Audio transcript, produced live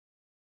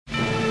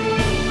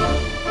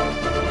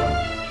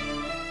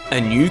A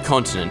new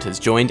continent has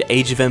joined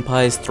Age of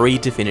Empires 3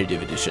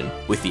 Definitive Edition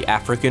with the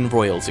African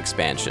Royals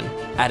expansion,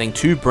 adding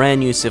 2 brand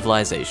new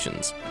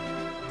civilizations,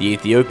 the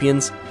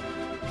Ethiopians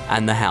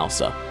and the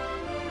Hausa.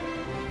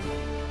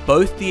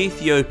 Both the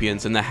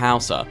Ethiopians and the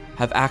Hausa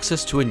have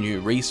access to a new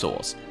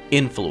resource,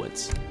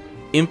 influence.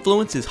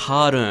 Influence is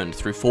hard earned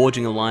through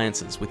forging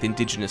alliances with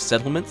indigenous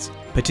settlements,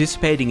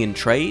 participating in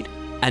trade,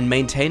 and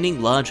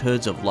maintaining large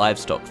herds of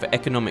livestock for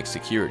economic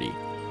security,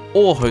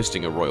 or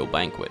hosting a royal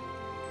banquet.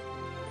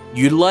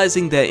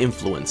 Utilizing their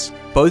influence,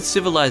 both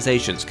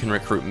civilizations can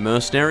recruit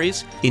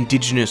mercenaries,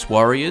 indigenous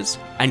warriors,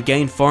 and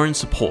gain foreign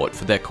support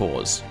for their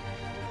cause.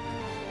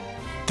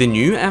 The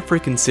new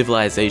African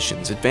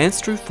civilizations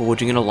advance through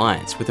forging an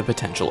alliance with a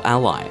potential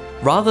ally,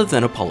 rather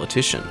than a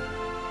politician.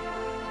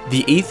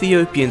 The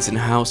Ethiopians and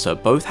Hausa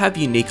both have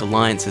unique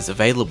alliances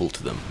available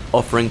to them,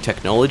 offering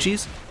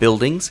technologies,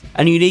 buildings,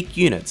 and unique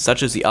units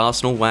such as the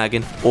Arsenal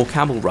Wagon or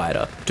Camel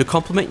Rider to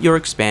complement your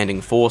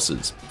expanding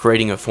forces,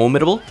 creating a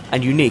formidable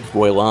and unique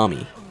royal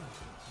army.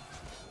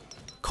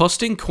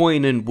 Costing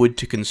coin and wood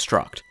to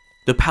construct,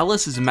 the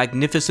palace is a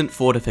magnificent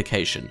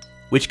fortification,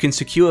 which can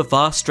secure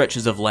vast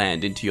stretches of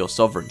land into your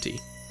sovereignty.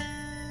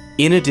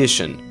 In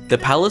addition, the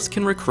palace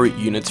can recruit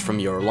units from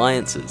your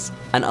alliances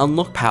and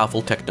unlock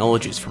powerful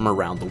technologies from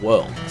around the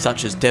world,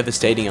 such as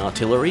devastating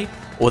artillery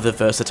or the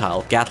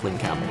versatile Gatling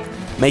camel,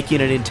 making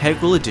it an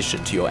integral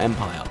addition to your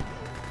empire.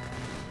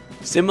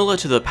 Similar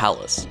to the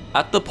palace,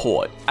 at the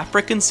port,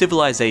 African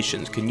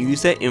civilizations can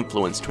use their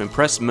influence to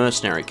impress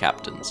mercenary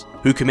captains,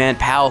 who command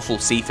powerful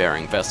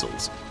seafaring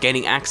vessels,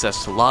 gaining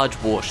access to large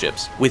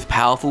warships with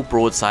powerful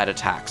broadside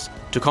attacks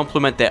to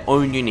complement their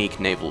own unique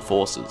naval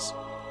forces.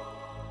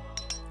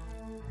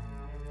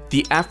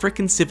 The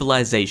African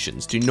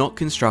civilizations do not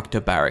construct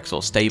a barracks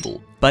or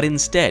stable, but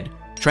instead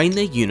train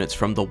their units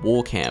from the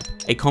war camp,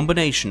 a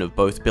combination of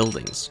both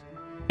buildings.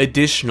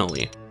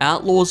 Additionally,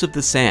 outlaws of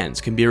the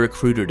sands can be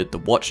recruited at the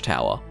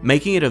watchtower,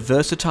 making it a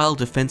versatile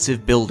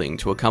defensive building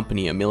to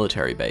accompany a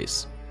military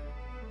base.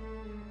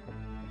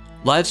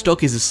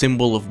 Livestock is a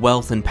symbol of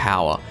wealth and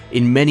power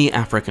in many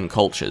African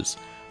cultures,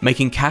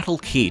 making cattle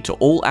key to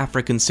all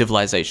African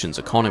civilizations'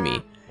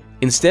 economy.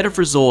 Instead of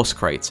resource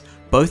crates,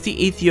 both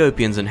the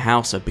Ethiopians and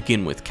Hausa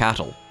begin with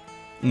cattle.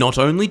 Not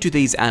only do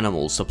these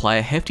animals supply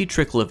a hefty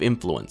trickle of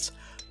influence,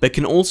 but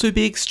can also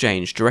be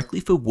exchanged directly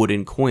for wood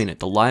and coin at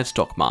the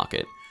livestock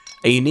market,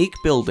 a unique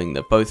building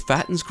that both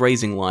fattens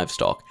grazing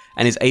livestock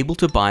and is able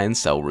to buy and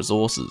sell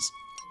resources.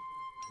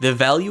 The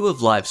value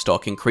of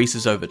livestock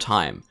increases over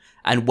time,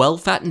 and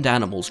well-fattened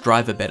animals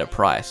drive a better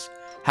price.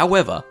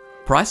 However,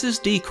 prices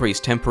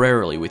decrease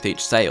temporarily with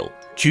each sale.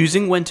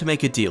 Choosing when to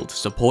make a deal to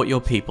support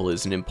your people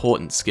is an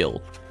important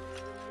skill.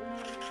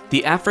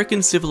 The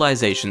African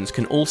civilizations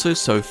can also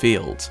sow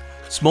fields,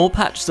 small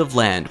patches of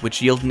land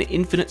which yield an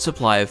infinite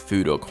supply of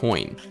food or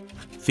coin.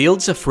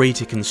 Fields are free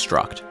to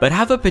construct, but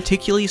have a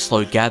particularly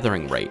slow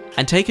gathering rate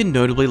and take a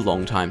notably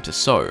long time to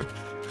sow.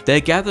 Their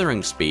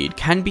gathering speed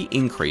can be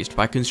increased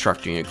by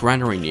constructing a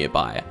granary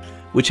nearby,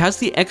 which has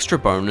the extra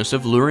bonus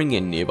of luring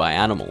in nearby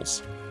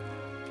animals.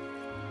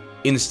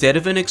 Instead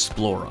of an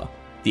explorer,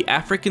 the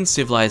African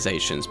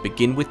civilizations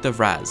begin with the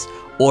Raz,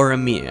 or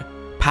Emir,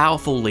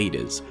 powerful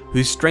leaders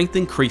whose strength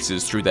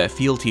increases through their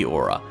fealty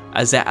aura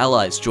as their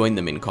allies join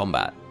them in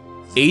combat.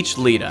 Each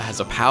leader has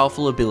a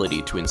powerful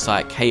ability to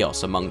incite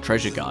chaos among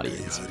treasure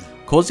guardians,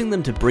 causing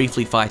them to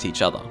briefly fight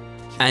each other.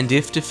 And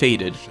if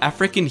defeated,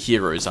 African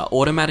heroes are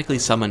automatically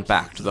summoned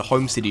back to the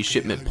home city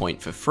shipment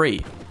point for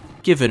free,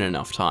 given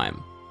enough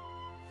time.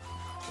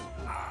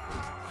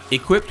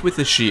 Equipped with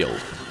a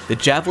shield, the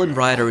Javelin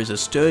Rider is a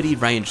sturdy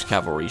ranged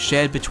cavalry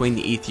shared between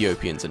the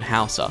Ethiopians and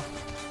Hausa.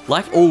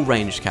 Like all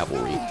ranged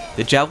cavalry,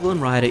 the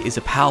Javelin Rider is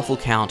a powerful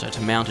counter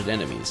to mounted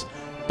enemies,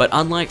 but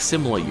unlike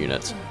similar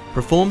units,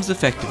 performs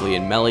effectively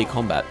in melee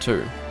combat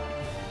too.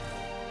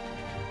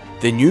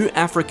 The new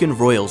African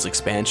Royals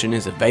expansion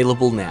is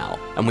available now,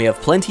 and we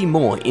have plenty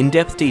more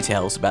in-depth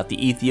details about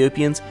the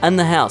Ethiopians and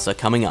the Hausa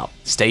coming up.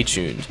 Stay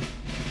tuned.